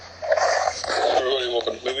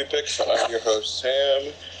Movie Picks. I'm your host,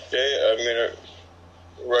 Sam. Today I'm going to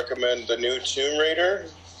recommend the new Tomb Raider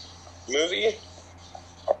movie.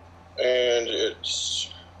 And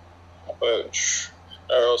it's I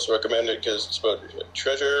also recommend it because it's about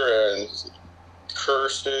treasure and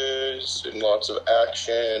curses and lots of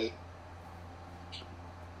action.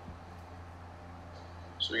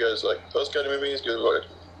 So if you guys like those kind of movies, you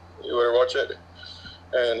better watch it.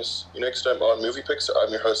 And see you next time on Movie Picks.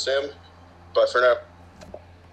 I'm your host, Sam. Bye for now.